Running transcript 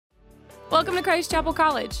Welcome to Christ Chapel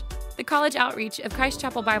College, the college outreach of Christ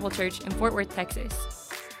Chapel Bible Church in Fort Worth, Texas.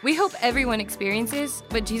 We hope everyone experiences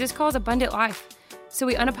what Jesus calls abundant life, so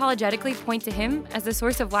we unapologetically point to Him as the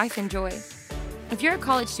source of life and joy. If you're a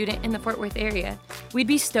college student in the Fort Worth area, we'd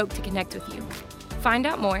be stoked to connect with you. Find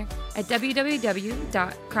out more at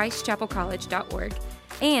www.christchapelcollege.org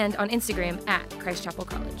and on Instagram at Christ Chapel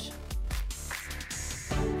College.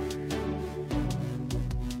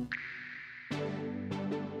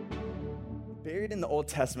 Buried in the Old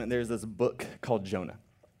Testament, there's this book called Jonah.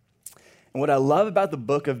 And what I love about the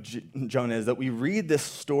book of Jonah is that we read this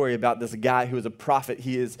story about this guy who is a prophet.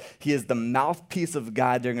 He is the mouthpiece of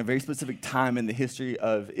God during a very specific time in the history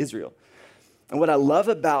of Israel. And what I love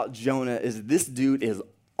about Jonah is this dude is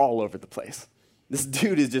all over the place. This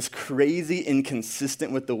dude is just crazy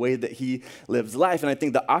inconsistent with the way that he lives life. And I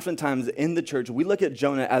think that oftentimes in the church, we look at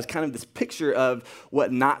Jonah as kind of this picture of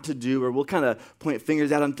what not to do, or we'll kind of point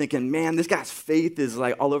fingers at him thinking, man, this guy's faith is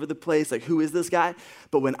like all over the place. Like, who is this guy?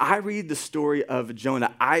 But when I read the story of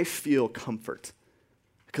Jonah, I feel comfort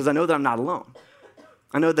because I know that I'm not alone.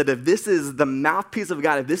 I know that if this is the mouthpiece of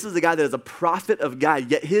God, if this is the guy that is a prophet of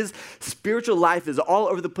God, yet his spiritual life is all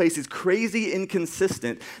over the place, he's crazy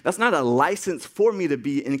inconsistent, that's not a license for me to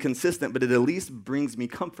be inconsistent, but it at least brings me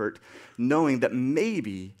comfort knowing that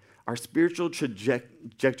maybe our spiritual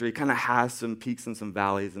trajectory kind of has some peaks and some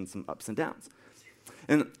valleys and some ups and downs.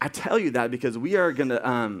 And I tell you that because we are going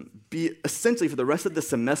to be essentially for the rest of the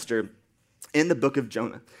semester in the book of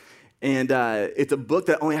Jonah. And it's a book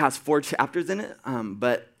that only has 4 chapters in it,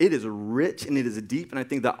 but it is rich and it is deep. And I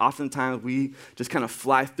think that oftentimes we just kind of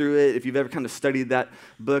fly through it if you've ever kind of studied that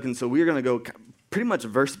book. And so we're going to go pretty much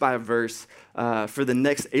verse by verse for the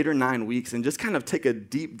next 8 or 9 weeks and just kind of take a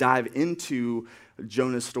deep dive into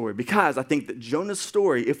Jonah's story. Because I think that Jonah's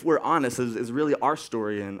story, if we're honest, is really our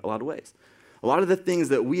story in a lot of ways. A lot of the things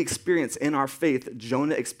that we experience in our faith,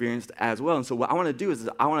 Jonah experienced as well. And so what I want to do is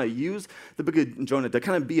I want to use the book of Jonah to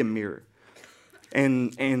kind of be a mirror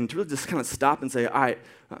and to really just kind of stop and say, all right,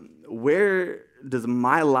 where does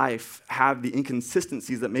my life have the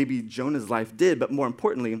inconsistencies that maybe Jonah's life did? But more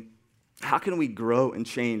importantly, how can we grow and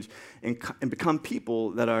change and become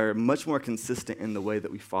people that are much more consistent in the way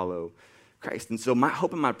that we follow Christ? And so my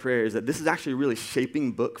hope and my prayer is that this is actually a really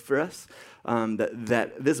shaping book for us,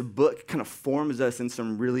 that this book kind of forms us in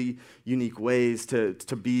some really unique ways to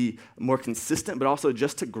be more consistent, but also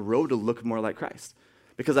just to grow to look more like Christ.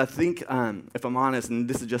 Because I think, if I'm honest, and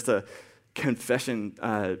this is just a confession,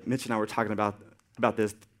 Mitch and I were talking about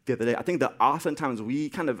this the other day, I think that oftentimes we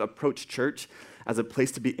kind of approach church as a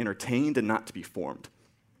place to be entertained and not to be formed.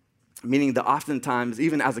 Meaning that oftentimes,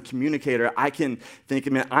 even as a communicator, I can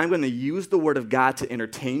think, man, I'm going to use the Word of God to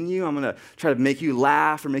entertain you. I'm going to try to make you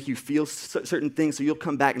laugh or make you feel certain things so you'll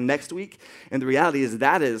come back next week. And the reality is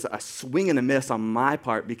that is a swing and a miss on my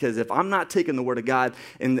part, because if I'm not taking the Word of God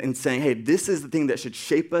and saying, hey, this is the thing that should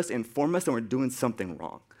shape us and form us, then we're doing something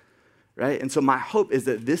wrong. Right? And so my hope is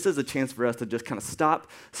that this is a chance for us to just kind of stop,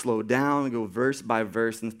 slow down, and go verse by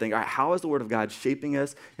verse and think, all right, how is the Word of God shaping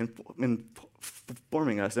us and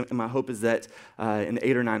forming us? And my hope is that in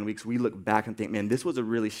 8 or 9 weeks, we look back and think, man, this was a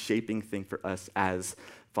really shaping thing for us as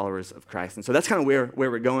followers of Christ. And so that's kind of where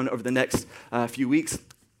we're going over the next few weeks.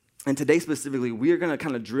 And today specifically, we are going to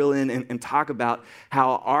kind of drill in and talk about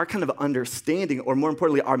how our kind of understanding, or more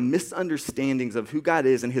importantly, our misunderstandings of who God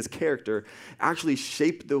is and His character actually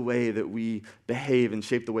shape the way that we behave and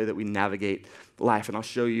shape the way that we navigate life. And I'll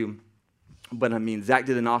show you what I mean. Zach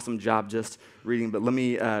did an awesome job just reading, but let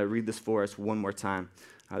me read this for us one more time.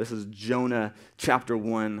 This is Jonah chapter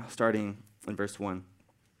 1, starting in verse 1.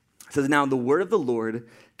 It says, now the word of the Lord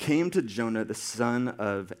came to Jonah, the son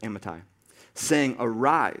of Amittai, saying,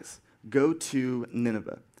 arise, go to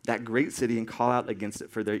Nineveh, that great city, and call out against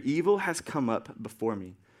it, for their evil has come up before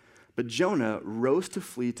me. But Jonah rose to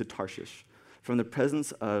flee to Tarshish from the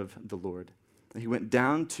presence of the Lord. And he went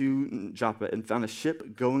down to Joppa and found a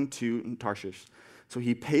ship going to Tarshish. So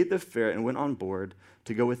he paid the fare and went on board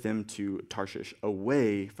to go with them to Tarshish,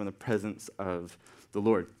 away from the presence of the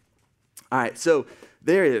Lord. All right, so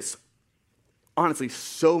there is honestly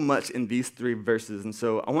so much in these 3 verses. And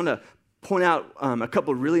so I want to point out a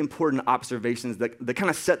couple of really important observations that kind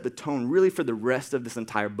of set the tone really for the rest of this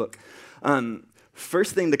entire book.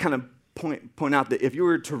 First thing to kind of point out that if you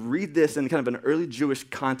were to read this in kind of an early Jewish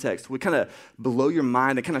context, would kind of blow your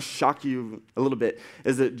mind and kind of shock you a little bit,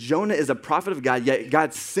 is that Jonah is a prophet of God, yet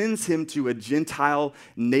God sends him to a Gentile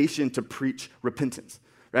nation to preach repentance,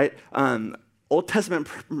 right? Old Testament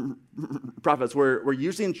prophets were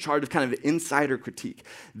usually in charge of kind of insider critique.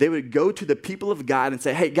 They would go to the people of God and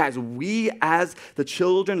say, hey, guys, we as the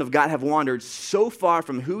children of God have wandered so far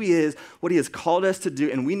from who he is, what he has called us to do,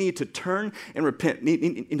 and we need to turn and repent,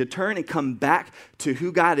 need to turn and come back to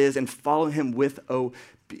who God is and follow him with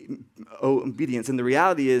obedience. And the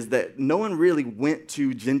reality is that no one really went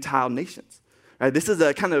to Gentile nations. Right? This is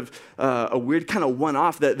a kind of a weird kind of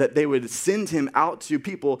one-off that they would send him out to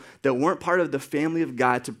people that weren't part of the family of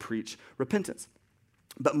God to preach repentance.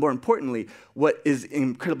 But more importantly, what is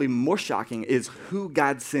incredibly more shocking is who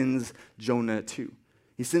God sends Jonah to.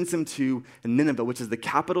 He sends him to Nineveh, which is the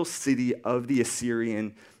capital city of the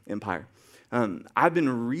Assyrian Empire. I've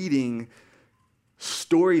been reading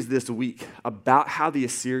stories this week about how the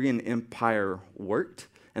Assyrian Empire worked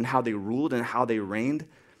and how they ruled and how they reigned.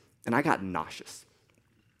 And I got nauseous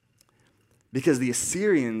because the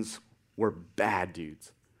Assyrians were bad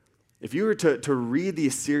dudes. If you were to read the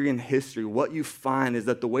Assyrian history, what you find is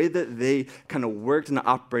that the way that they kind of worked and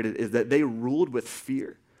operated is that they ruled with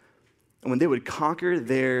fear. And when they would conquer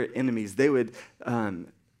their enemies, they would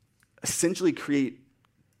essentially create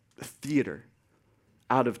a theater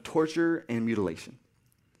out of torture and mutilation.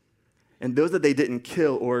 And those that they didn't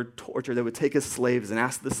kill or torture, they would take as slaves and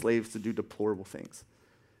ask the slaves to do deplorable things.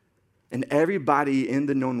 And everybody in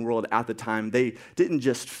the known world at the time, they didn't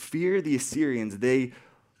just fear the Assyrians, they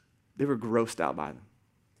were grossed out by them.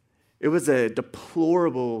 It was a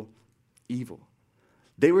deplorable evil.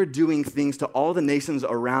 They were doing things to all the nations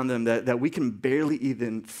around them that we can barely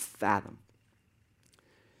even fathom.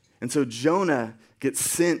 And so Jonah gets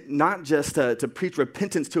sent not just to preach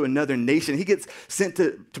repentance to another nation, he gets sent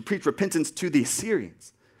to preach repentance to the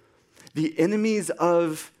Assyrians, the enemies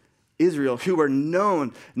of Israel, who are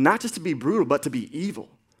known not just to be brutal, but to be evil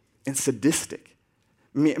and sadistic.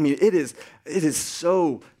 I mean, it is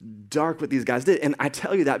so dark what these guys did. And I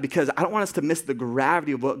tell you that because I don't want us to miss the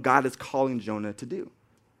gravity of what God is calling Jonah to do.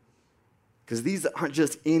 Because these aren't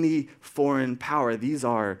just any foreign power. These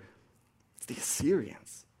are the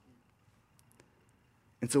Assyrians.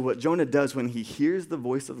 And so what Jonah does when he hears the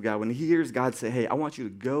voice of God, when he hears God say, hey, I want you to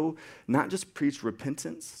go, not just preach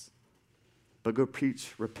repentance, but go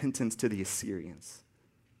preach repentance to the Assyrians.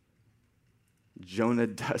 Jonah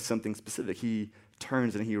does something specific. He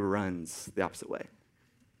turns and he runs the opposite way.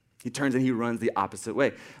 He turns and he runs the opposite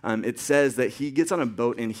way. It says that he gets on a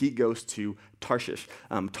boat and he goes to Tarshish.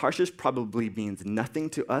 Tarshish probably means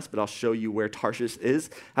nothing to us, but I'll show you where Tarshish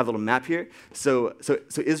is. I have a little map here. So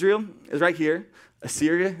Israel is right here.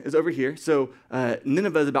 Assyria is over here. So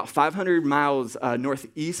Nineveh is about 500 miles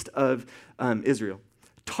northeast of Israel.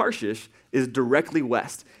 Tarshish is directly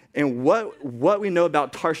west. And what we know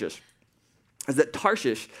about Tarshish is that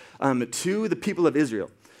Tarshish, to the people of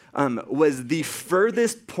Israel, was the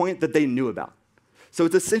furthest point that they knew about. So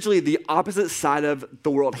it's essentially the opposite side of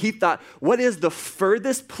the world. He thought, what is the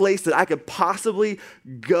furthest place that I could possibly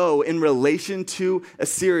go in relation to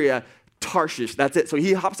Assyria? Tarshish, that's it. So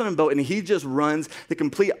he hops on a boat and he just runs the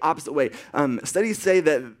complete opposite way. Studies say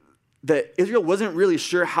that Israel wasn't really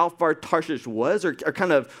sure how far Tarshish was or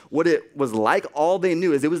kind of what it was like. All they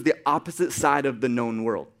knew is it was the opposite side of the known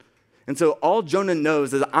world. And so all Jonah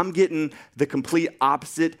knows is I'm getting the complete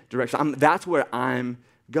opposite direction. That's where I'm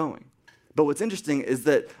going. But what's interesting is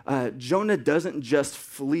that Jonah doesn't just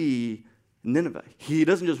flee Nineveh. He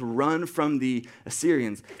doesn't just run from the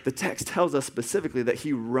Assyrians. The text tells us specifically that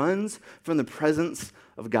he runs from the presence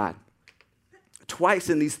of God. Twice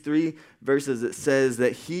in these 3 verses, it says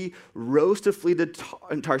that he rose to flee to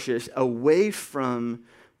Tarshish away from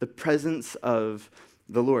the presence of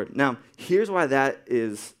the Lord. Now, here's why that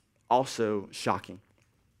is also shocking.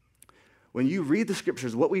 When you read the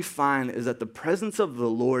scriptures, what we find is that the presence of the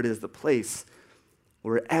Lord is the place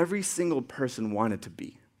where every single person wanted to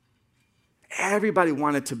be. Everybody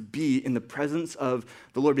wanted to be in the presence of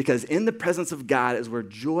the Lord because in the presence of God is where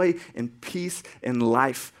joy and peace and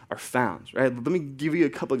life are found, right? Let me give you a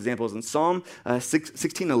couple examples. In Psalm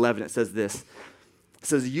 16:11, it says this. It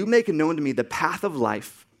says, you make known to me the path of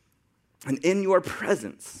life, and in your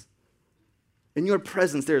presence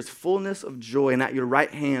there is fullness of joy, and at your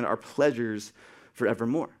right hand are pleasures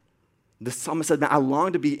forevermore. The psalmist said, man, I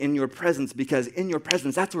long to be in your presence because in your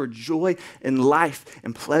presence, that's where joy and life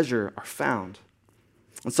and pleasure are found.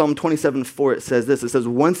 In Psalm 27:4, it says this. It says,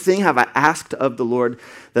 one thing have I asked of the Lord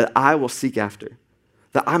that I will seek after,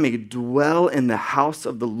 that I may dwell in the house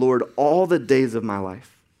of the Lord all the days of my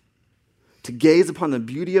life, to gaze upon the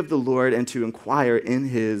beauty of the Lord and to inquire in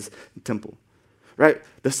his temple. Right?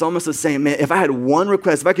 The psalmist is saying, man, if I had one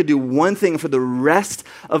request, if I could do one thing for the rest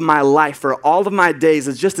of my life, for all of my days,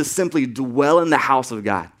 it's just to simply dwell in the house of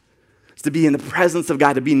God. It's to be in the presence of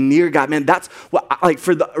God, to be near God. Man, that's what, like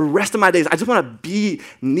for the rest of my days, I just want to be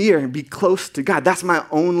near and be close to God. That's my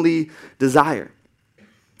only desire.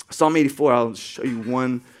 Psalm 84, I'll show you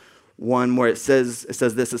one more. It says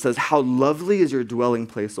this, it says, how lovely is your dwelling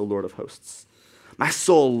place, O Lord of hosts. My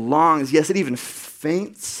soul longs, yes, it even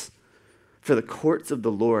faints for the courts of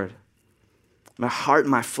the Lord. My heart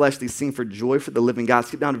and my flesh, they sing for joy for the living God.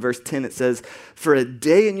 Skip down to verse 10, it says, for a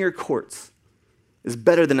day in your courts is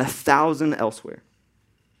better than 1,000 elsewhere.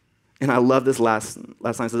 And I love this last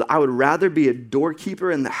line. It says, I would rather be a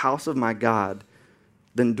doorkeeper in the house of my God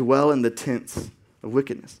than dwell in the tents of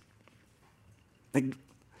wickedness. Like,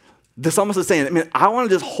 the psalmist is saying, I want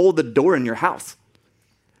to just hold the door in your house.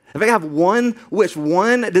 If I have one wish,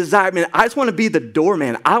 one desire, I just want to be the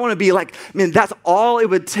doorman. I want to be like, that's all it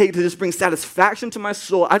would take to just bring satisfaction to my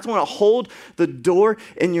soul. I just want to hold the door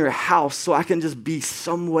in your house so I can just be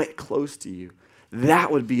somewhat close to you.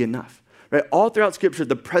 That would be enough. Right? All throughout Scripture,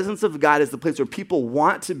 the presence of God is the place where people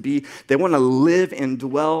want to be. They want to live and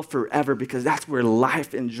dwell forever because that's where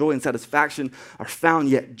life and joy and satisfaction are found.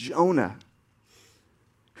 Yet Jonah,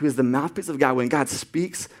 who is the mouthpiece of God, when God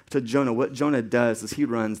speaks to Jonah, what Jonah does is he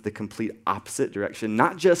runs the complete opposite direction,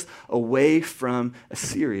 not just away from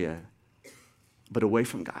Assyria, but away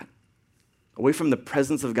from God, away from the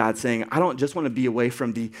presence of God, saying, I don't just want to be away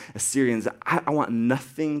from the Assyrians. I want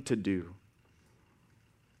nothing to do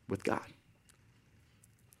with God.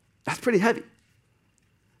 That's pretty heavy.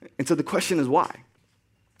 And so the question is why?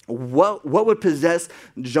 What would possess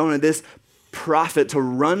Jonah, this prophet, to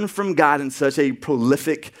run from God in such a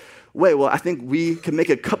prolific way? Well, I think we can make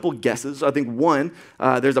a couple guesses. I think one,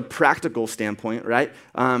 there's a practical standpoint, right?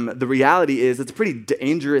 The reality is it's a pretty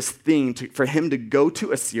dangerous thing for him to go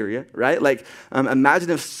to Assyria, right? Like, imagine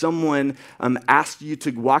if someone asked you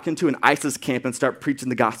to walk into an ISIS camp and start preaching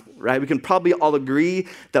the gospel, right? We can probably all agree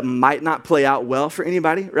that might not play out well for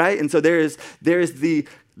anybody, right? And so there is the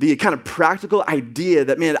kind of practical idea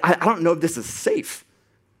that, I don't know if this is safe.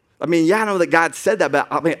 I know that God said that, but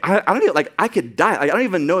I don't even, I could die. I don't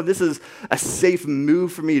even know if this is a safe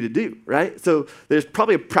move for me to do, right? So there's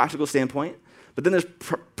probably a practical standpoint, but then there's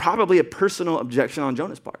probably a personal objection on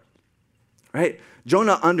Jonah's part, right?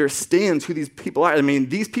 Jonah understands who these people are.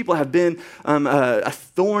 These people have been a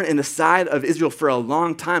thorn in the side of Israel for a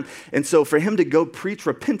long time. And so for him to go preach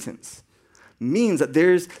repentance means that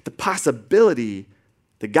there's the possibility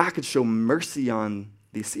that God could show mercy on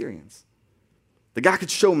the Assyrians. That God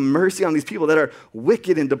could show mercy on these people that are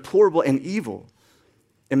wicked and deplorable and evil.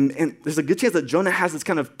 And there's a good chance that Jonah has this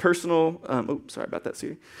kind of personal, sorry about that,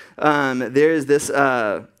 Siri. There's this,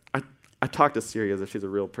 I talk to Siri as if she's a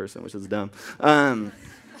real person, which is dumb.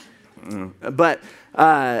 But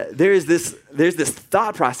there's this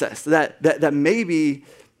thought process that maybe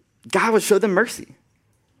God would show them mercy.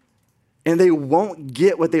 And they won't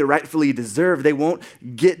get what they rightfully deserve. They won't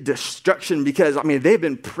get destruction because, they've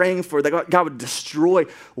been praying for that God would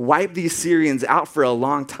wipe these Syrians out for a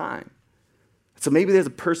long time. So maybe there's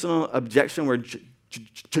a personal objection where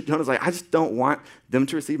Jonah's like, I just don't want them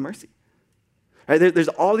to receive mercy. Right? There's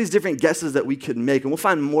all these different guesses that we could make, and we'll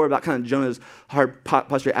find more about kind of Jonah's heart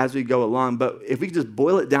posture as we go along. But if we could just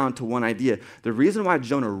boil it down to one idea, the reason why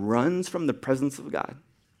Jonah runs from the presence of God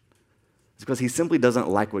is because he simply doesn't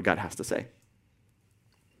like what God has to say.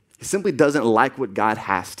 He simply doesn't like what God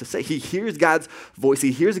has to say. He hears God's voice.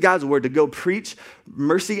 He hears God's word to go preach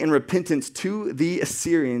mercy and repentance to the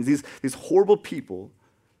Assyrians, these horrible people.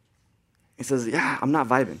 He says, I'm not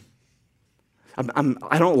vibing.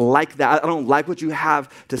 I don't like that. I don't like what you have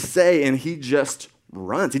to say. And he just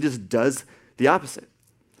runs. He just does the opposite.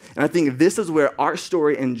 And I think this is where our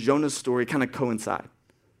story and Jonah's story kind of coincide.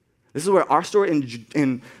 This is where our story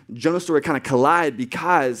and Jonah's story kind of collide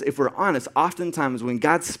because, if we're honest, oftentimes when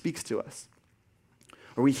God speaks to us,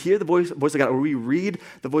 or we hear the voice of God, or we read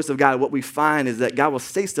the voice of God, what we find is that God will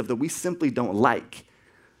say stuff that we simply don't like,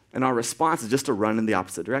 and our response is just to run in the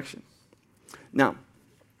opposite direction. Now,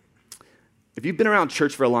 if you've been around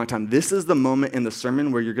church for a long time, this is the moment in the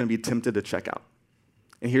sermon where you're going to be tempted to check out.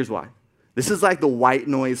 And here's why. This is like the white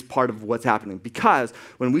noise part of what's happening. Because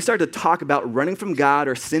when we start to talk about running from God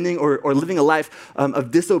or sinning or living a life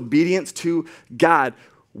of disobedience to God,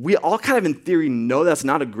 we all kind of in theory know that's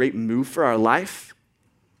not a great move for our life,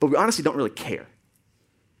 but we honestly don't really care.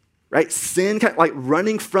 Right? Sin, kind of like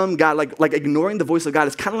running from God, like ignoring the voice of God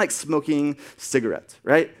is kind of like smoking cigarettes,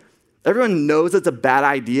 right? Everyone knows it's a bad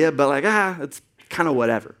idea, but it's kind of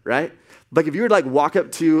whatever, right? Like if you were to walk up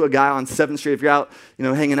to a guy on 7th Street, if you're out,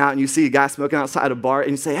 hanging out and you see a guy smoking outside a bar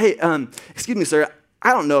and you say, hey, excuse me, sir,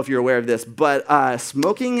 I don't know if you're aware of this, but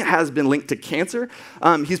smoking has been linked to cancer.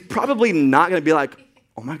 He's probably not going to be like,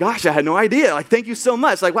 oh my gosh, I had no idea. Like, thank you so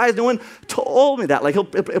much. Like, why has no one told me that? Like, he'll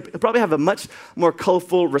probably have a much more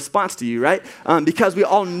colorful response to you, right? Because we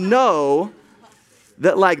all know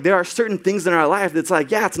that, like, there are certain things in our life that's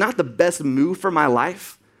like, yeah, it's not the best move for my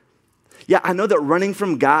life. Yeah, I know that running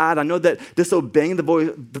from God, I know that disobeying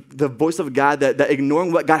the voice of God, that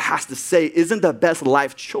ignoring what God has to say isn't the best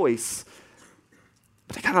life choice,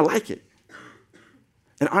 but I kind of like it.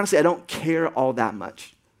 And honestly, I don't care all that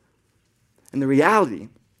much. And the reality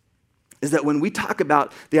is that when we talk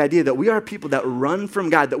about the idea that we are people that run from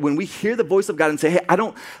God, that when we hear the voice of God and say, hey, I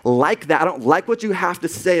don't like that, I don't like what you have to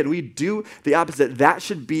say, and we do the opposite, that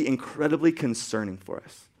should be incredibly concerning for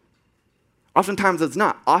us. Oftentimes it's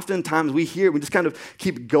not. Oftentimes we just kind of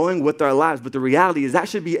keep going with our lives, but the reality is that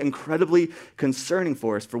should be incredibly concerning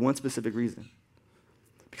for us for one specific reason.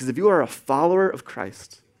 Because if you are a follower of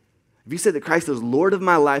Christ, if you say that Christ is Lord of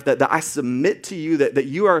my life, that I submit to you, that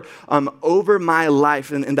you are over my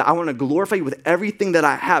life, and that I want to glorify you with everything that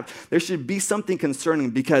I have, there should be something concerning,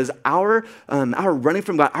 because our running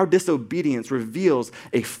from God, our disobedience reveals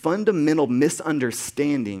a fundamental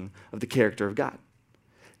misunderstanding of the character of God.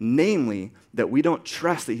 Namely, that we don't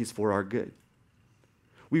trust that he's for our good.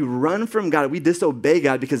 We run from God, we disobey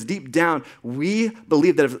God because deep down we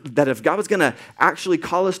believe that if God was going to actually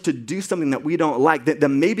call us to do something that we don't like, that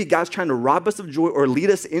maybe God's trying to rob us of joy or lead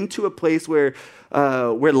us into a place where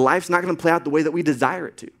life's not going to play out the way that we desire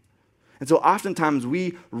it to. And so oftentimes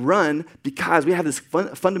we run because we have this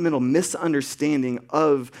fundamental misunderstanding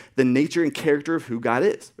of the nature and character of who God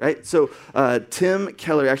is, right? So Tim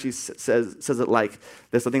Keller actually says it like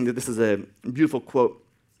this. I think that this is a beautiful quote.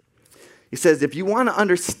 He says, if you want to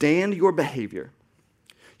understand your behavior,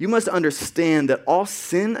 you must understand that all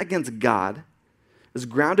sin against God is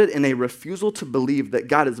grounded in a refusal to believe that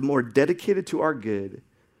God is more dedicated to our good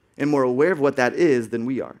and more aware of what that is than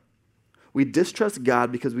we are. We distrust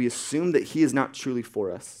God because we assume that he is not truly for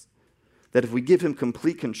us, that if we give him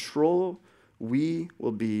complete control, we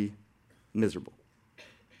will be miserable.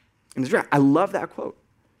 And it's right. I love that quote.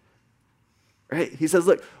 Right? He says,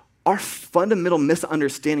 look, our fundamental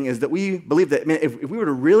misunderstanding is that we believe that, man, if we were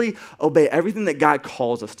to really obey everything that God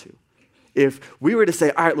calls us to, if we were to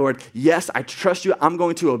say, all right, Lord, yes, I trust you, I'm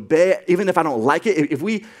going to obey, even if I don't like it, if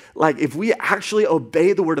we actually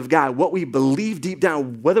obey the word of God, what we believe deep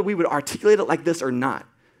down, whether we would articulate it like this or not,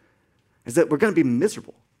 is that we're going to be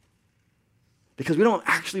miserable. Because we don't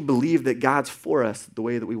actually believe that God's for us the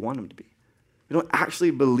way that we want him to be. We don't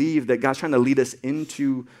actually believe that God's trying to lead us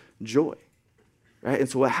into joy. Right? And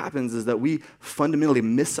so what happens is that we fundamentally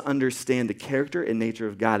misunderstand the character and nature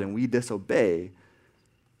of God, and we disobey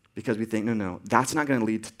because we think, no, that's not going to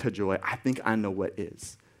lead to joy. I think I know what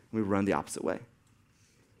is. And we run the opposite way.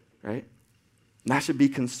 Right? And that should be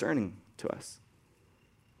concerning to us,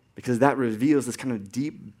 because that reveals this kind of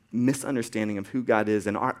deep misunderstanding of who God is,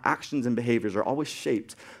 and our actions and behaviors are always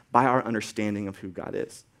shaped by our understanding of who God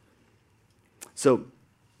is. So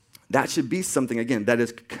that should be something, again, that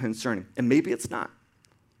is concerning. And maybe it's not,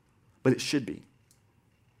 but it should be.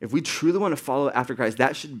 If we truly want to follow after Christ,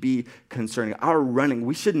 that should be concerning. Our running,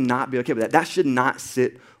 we should not be okay with that. That should not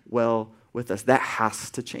sit well with us. That has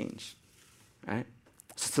to change, right?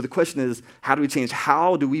 So the question is, how do we change?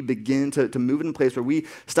 How do we begin to move in a place where we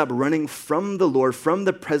stop running from the Lord, from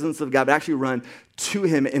the presence of God, but actually run to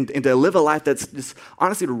him and to live a life that's just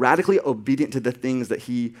honestly radically obedient to the things that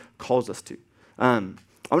he calls us to?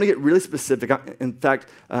 I want to get really specific. In fact,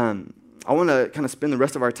 I want to kind of spend the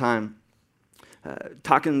rest of our time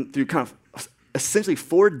talking through kind of essentially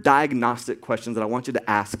 4 diagnostic questions that I want you to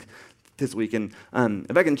ask this week. And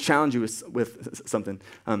if I can challenge you with something,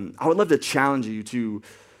 I would love to challenge you to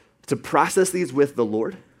process these with the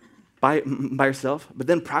Lord by yourself, but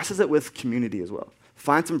then process it with community as well.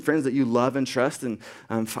 Find some friends that you love and trust, and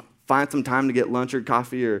find some time to get lunch or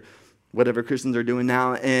coffee or whatever Christians are doing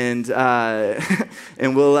now, and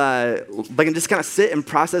we'll and just kind of sit and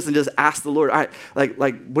process and just ask the Lord, all right,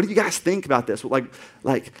 like what do you guys think about this? Like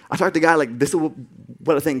I talked to God, like this is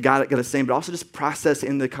what I think God is saying, but also just process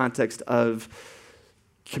in the context of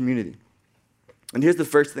community. And here's the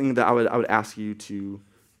first thing that I would ask you to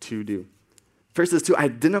do. First is to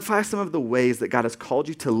identify some of the ways that God has called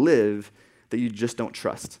you to live that you just don't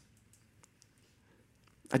trust.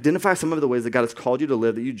 Identify some of the ways that God has called you to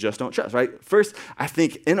live that you just don't trust, right? First, I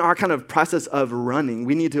think in our kind of process of running,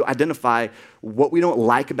 we need to identify what we don't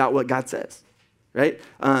like about what God says, right?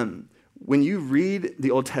 When you read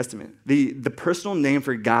the Old Testament, the personal name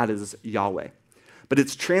for God is Yahweh, but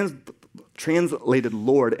it's translated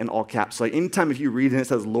Lord in all caps. So like anytime if you read and it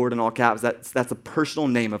says Lord in all caps, that's a personal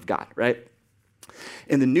name of God, right?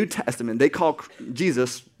 In the New Testament, they call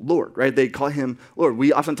Jesus Lord, right? They call him Lord.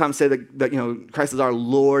 We oftentimes say that Christ is our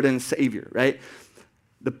Lord and Savior, right?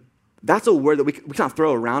 That's a word that we kind of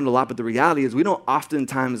throw around a lot, but the reality is we don't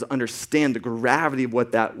oftentimes understand the gravity of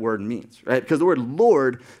what that word means, right? Because the word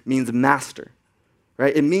Lord means master,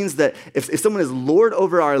 right? It means that if someone is Lord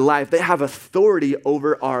over our life, they have authority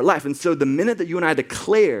over our life. And so the minute that you and I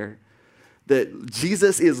declare that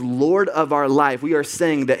Jesus is Lord of our life, we are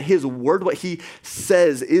saying that his word, what he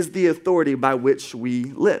says, is the authority by which we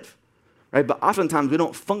live, right? But oftentimes we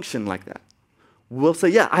don't function like that. We'll say,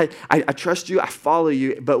 yeah, I trust you, I follow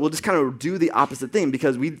you, but we'll just kind of do the opposite thing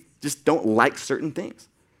because we just don't like certain things,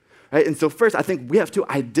 right? And so first, I think we have to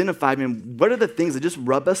identify, what are the things that just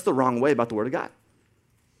rub us the wrong way about the Word of God?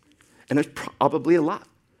 And there's probably a lot,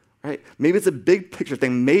 right? Maybe it's a big picture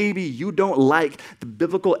thing. Maybe you don't like the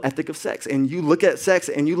biblical ethic of sex, and you look at sex,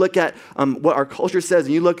 and you look at what our culture says,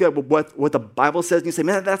 and you look at what the Bible says, and you say,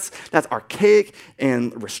 man, that's archaic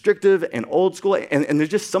and restrictive and old school, and there's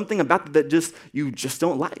just something about that you just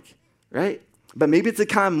don't like, right? But maybe it's a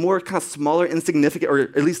kind of smaller, insignificant, or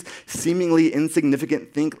at least seemingly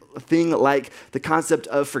insignificant thing like the concept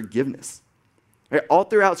of forgiveness. Right? All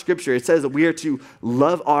throughout Scripture, it says that we are to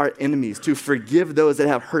love our enemies, to forgive those that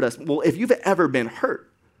have hurt us. Well, if you've ever been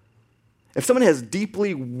hurt, if someone has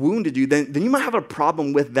deeply wounded you, then you might have a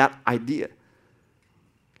problem with that idea.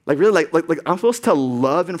 Like really, like I'm supposed to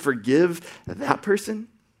love and forgive that person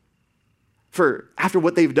for after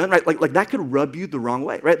what they've done, right? Like that could rub you the wrong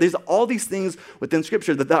way, right? There's all these things within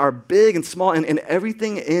Scripture that are big and small and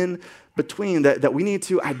everything in between that we need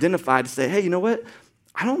to identify to say, hey, you know what?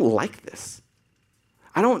 I don't like this.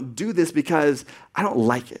 I don't do this because I don't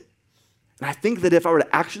like it. And I think that if I were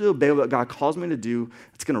to actually obey what God calls me to do,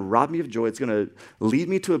 it's going to rob me of joy. It's going to lead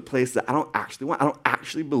me to a place that I don't actually want. I don't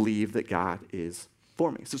actually believe that God is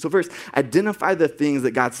for me. So first, identify the things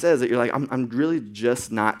that God says that you're like, I'm really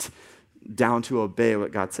just not down to obey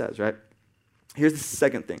what God says, right? Here's the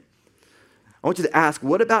second thing. I want you to ask,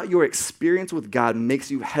 what about your experience with God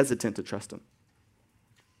makes you hesitant to trust him?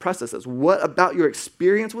 Process this. What about your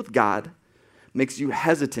experience with God makes you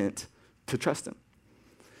hesitant to trust him?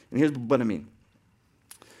 And here's what I mean.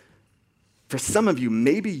 For some of you,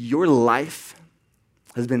 maybe your life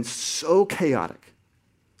has been so chaotic,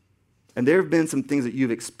 and there have been some things that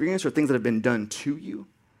you've experienced or things that have been done to you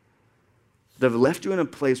that have left you in a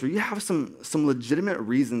place where you have some legitimate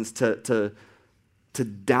reasons to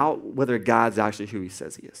doubt whether God's actually who he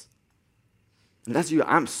says he is. And that's you.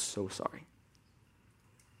 I'm so sorry.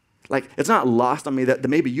 Like, it's not lost on me that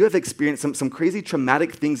maybe you have experienced some crazy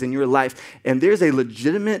traumatic things in your life, and there's a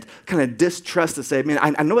legitimate kind of distrust to say, man,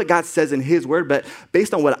 I know what God says in his word, but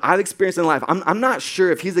based on what I've experienced in life, I'm not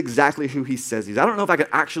sure if he's exactly who he says he is. I don't know if I can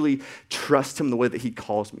actually trust him the way that he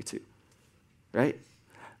calls me to, right?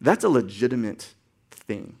 That's a legitimate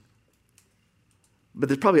thing. But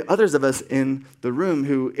there's probably others of us in the room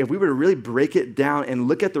who, if we were to really break it down and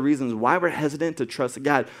look at the reasons why we're hesitant to trust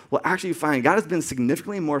God, we'll actually find God has been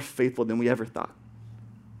significantly more faithful than we ever thought.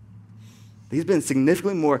 He's been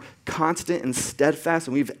significantly more constant and steadfast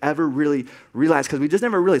than we've ever really realized, because we just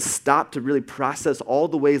never really stopped to really process all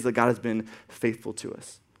the ways that God has been faithful to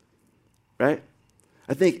us, right?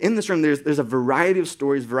 I think in this room, there's a variety of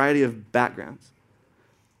stories, variety of backgrounds.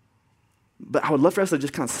 But I would love for us to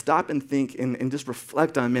just kind of stop and think and just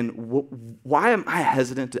reflect on, why am I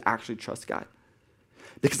hesitant to actually trust God?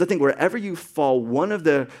 Because I think wherever you fall, one of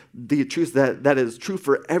the truths that is true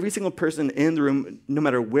for every single person in the room, no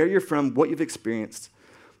matter where you're from, what you've experienced,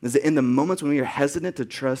 is that in the moments when we are hesitant to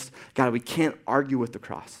trust God, we can't argue with the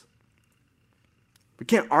cross. We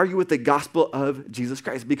can't argue with the gospel of Jesus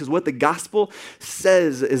Christ, because what the gospel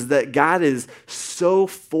says is that God is so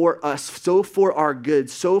for us, so for our good,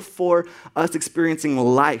 so for us experiencing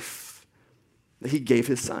life that he gave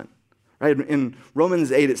his son. Right? In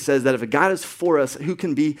Romans 8, it says that if God is for us, who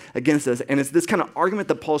can be against us? And it's this kind of argument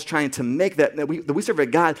that Paul's trying to make, that we serve a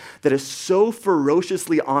God that is so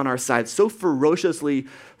ferociously on our side, so ferociously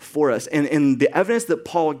for us. And the evidence that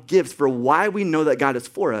Paul gives for why we know that God is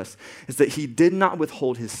for us is that he did not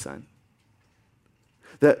withhold his son.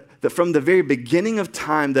 That from the very beginning of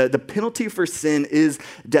time, the penalty for sin is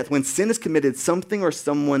death. When sin is committed, something or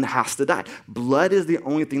someone has to die. Blood is the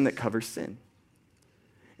only thing that covers sin.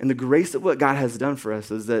 And the grace of what God has done for us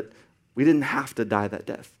is that we didn't have to die that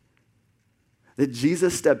death. That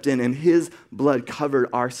Jesus stepped in and his blood covered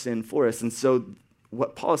our sin for us. And so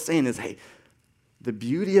what Paul is saying is, hey, the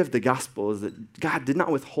beauty of the gospel is that God did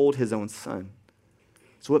not withhold his own son.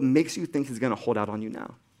 So what makes you think he's going to hold out on you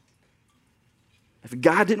now? If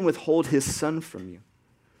God didn't withhold his son from you,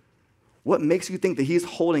 What makes you think that he's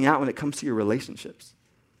holding out when it comes to your relationships?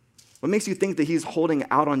 What makes you think that he's holding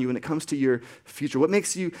out on you when it comes to your future? What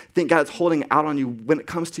makes you think God's holding out on you when it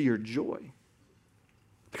comes to your joy?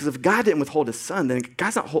 Because if God didn't withhold his son, then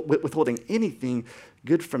God's not withholding anything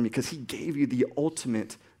good from you because he gave you the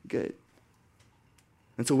ultimate good.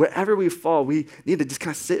 And so wherever we fall, we need to just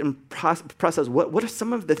kind of sit and process what are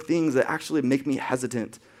some of the things that actually make me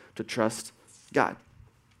hesitant to trust God?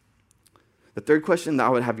 The third question that I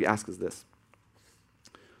would have you ask is this.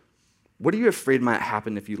 What are you afraid might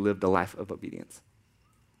happen if you lived a life of obedience?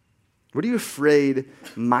 What are you afraid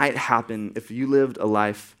might happen if you lived a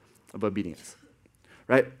life of obedience?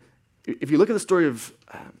 Right? If you look at the story of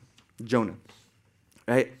Jonah,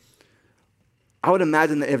 right? I would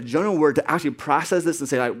imagine that if Jonah were to actually process this and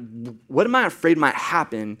say, like, what am I afraid might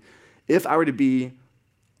happen if I were to be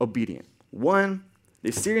obedient? One, the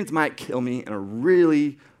Assyrians might kill me in a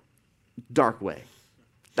really dark way.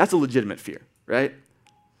 That's a legitimate fear, right?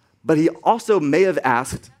 But he also may have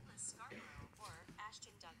asked,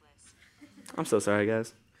 I'm so sorry,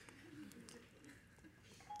 guys.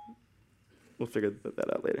 We'll figure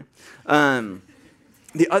that out later.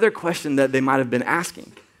 The other question that they might have been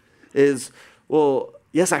asking is, well,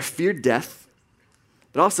 yes, I feared death,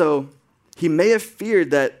 but also he may have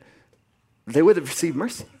feared that they would have received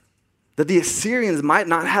mercy, that the Assyrians might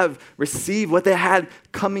not have received what they had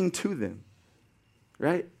coming to them,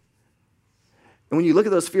 right? And when you look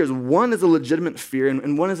at those fears, one is a legitimate fear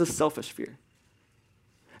and one is a selfish fear.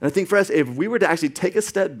 And I think for us, if we were to actually take a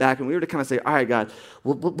step back and we were to kind of say, all right, God,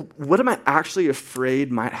 what am I actually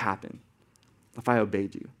afraid might happen if I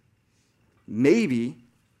obeyed you? Maybe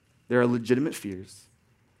there are legitimate fears,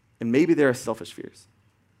 and maybe there are selfish fears.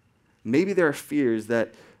 Maybe there are fears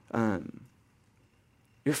that you're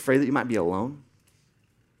afraid that you might be alone,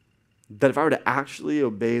 that if I were to actually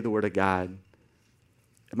obey the word of God,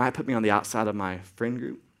 it might put me on the outside of my friend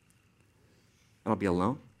group, and I'll be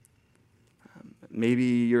alone. Maybe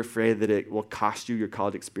you're afraid that it will cost you your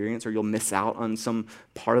college experience or you'll miss out on some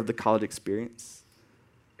part of the college experience.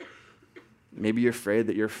 Maybe you're afraid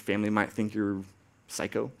that your family might think you're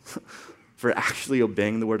psycho for actually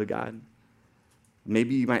obeying the word of God.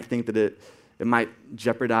 Maybe you might think that it might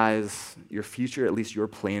jeopardize your future, at least your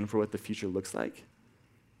plan for what the future looks like.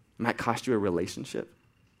 It might cost you a relationship.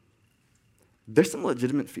 There's some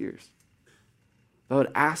legitimate fears. I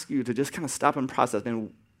would ask you to just kind of stop and process,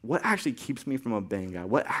 man, what actually keeps me from obeying God?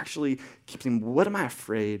 What actually keeps me, what am I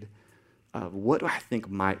afraid of? What do I think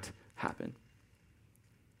might happen?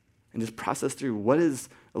 And just process through what is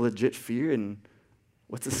a legit fear and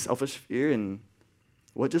what's a selfish fear and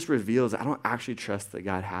what just reveals I don't actually trust that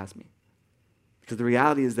God has me. Because the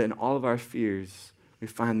reality is that in all of our fears, we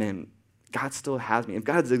find, man, God still has me. If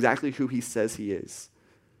God is exactly who he says he is,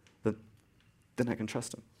 then I can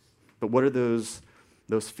trust him. But what are those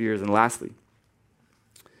fears? And lastly,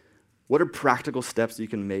 what are practical steps you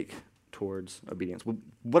can make towards obedience?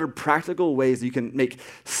 What are practical ways you can make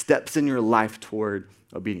steps in your life toward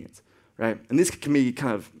obedience, right? And these can be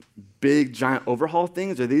kind of big, giant overhaul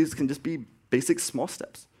things, or these can just be basic small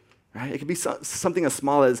steps, right? It could be something as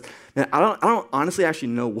small as, man, I don't honestly actually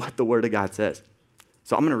know what the Word of God says,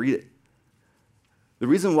 so I'm going to read it. The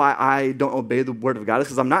reason why I don't obey the word of God is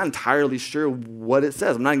because I'm not entirely sure what it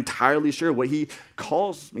says. I'm not entirely sure what he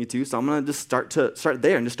calls me to, so I'm going to just start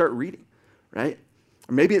there and just start reading, right?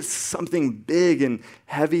 Or maybe it's something big and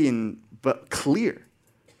heavy but clear.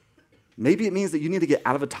 Maybe it means that you need to get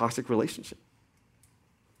out of a toxic relationship.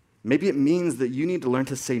 Maybe it means that you need to learn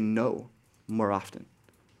to say no more often.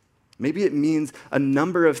 Maybe it means a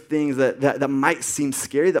number of things that might seem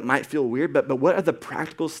scary, that might feel weird, but what are the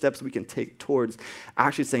practical steps we can take towards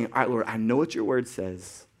actually saying, all right, Lord, I know what your word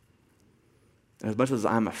says. And as much as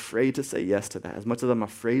I'm afraid to say yes to that, as much as I'm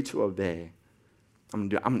afraid to obey, I'm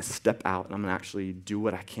going to step out and I'm going to actually do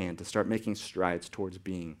what I can to start making strides towards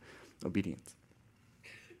being obedient.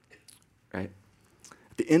 Right?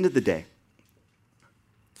 At the end of the day,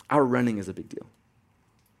 our running is a big deal.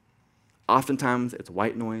 Oftentimes, it's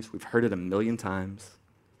white noise. We've heard it a million times.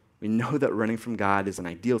 We know that running from God is an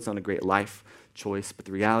ideal, it's not a great life choice, but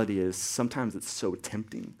the reality is sometimes it's so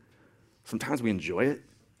tempting. Sometimes we enjoy it.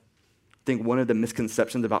 I think one of the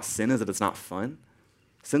misconceptions about sin is that it's not fun.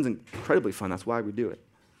 Sin's incredibly fun. That's why we do it.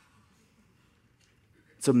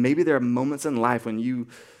 So maybe there are moments in life when you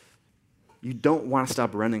don't want to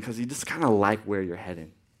stop running because you just kind of like where you're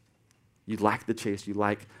headed. You like the chase. You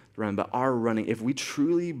like the run. But our running, if we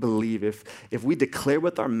truly believe, if we declare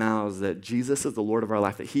with our mouths that Jesus is the Lord of our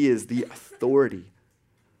life, that he is the authority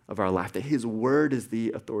of our life, that his word is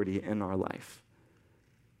the authority in our life,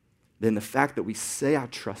 then the fact that we say, I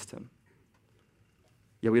trust him,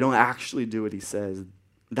 yet we don't actually do what he says,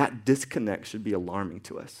 that disconnect should be alarming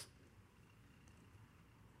to us.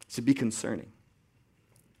 It should be concerning.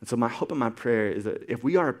 And so my hope and my prayer is that if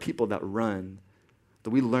we are a people that run, that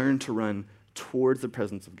we learn to run towards the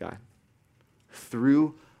presence of God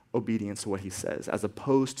through obedience to what he says, as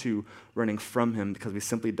opposed to running from him because we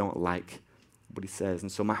simply don't like what he says.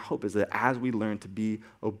 And so my hope is that as we learn to be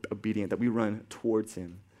obedient, that we run towards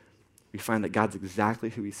him, we find that God's exactly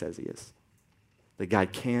who he says he is. That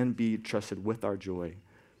God can be trusted with our joy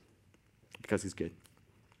because he's good.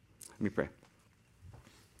 Let me pray.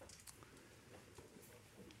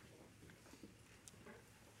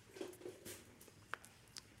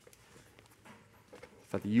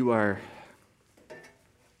 Father, you are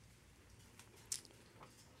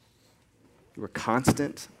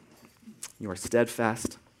constant. You are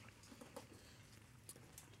steadfast.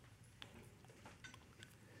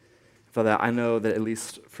 Father, I know that at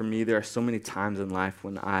least for me, there are so many times in life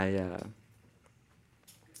when I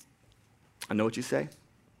know what you say.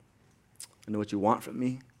 I know what you want from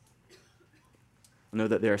me. I know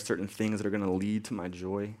that there are certain things that are going to lead to my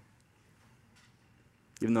joy,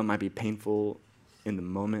 even though it might be painful in the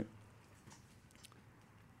moment.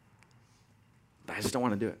 But I just don't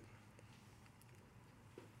want to do it.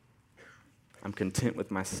 I'm content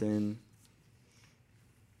with my sin.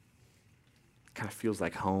 It kind of feels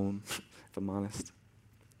like home, if I'm honest.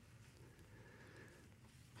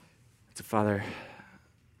 So, Father,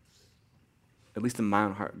 at least in my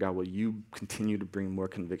own heart, God, will you continue to bring more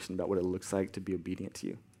conviction about what it looks like to be obedient to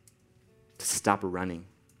you, to stop running,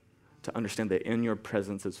 to understand that in your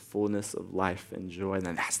presence is fullness of life and joy, and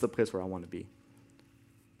that's the place where I want to be.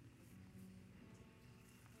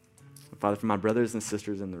 Father, for my brothers and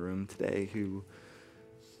sisters in the room today who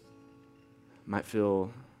might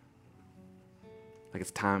feel like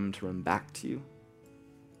it's time to run back to you,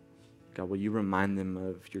 God, will you remind them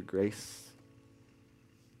of your grace?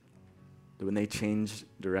 That when they change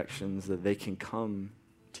directions, that they can come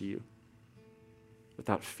to you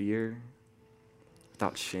without fear,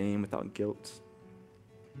 without shame, without guilt,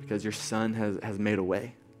 because your Son has made a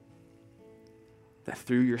way. That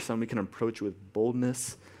through your Son we can approach you with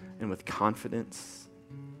boldness and with confidence.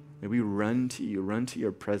 May we run to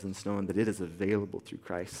your presence, knowing that it is available through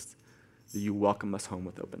Christ, that you welcome us home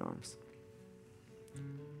with open arms.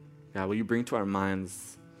 God, will you bring to our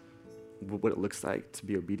minds what it looks like to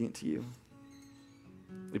be obedient to you,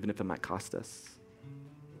 even if it might cost us.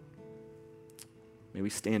 May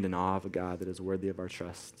we stand in awe of a God that is worthy of our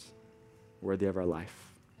trust, worthy of our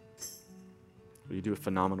life. Will you do a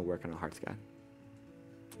phenomenal work in our hearts, God?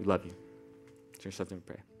 We love you. In your son's name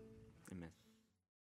we pray. Amen.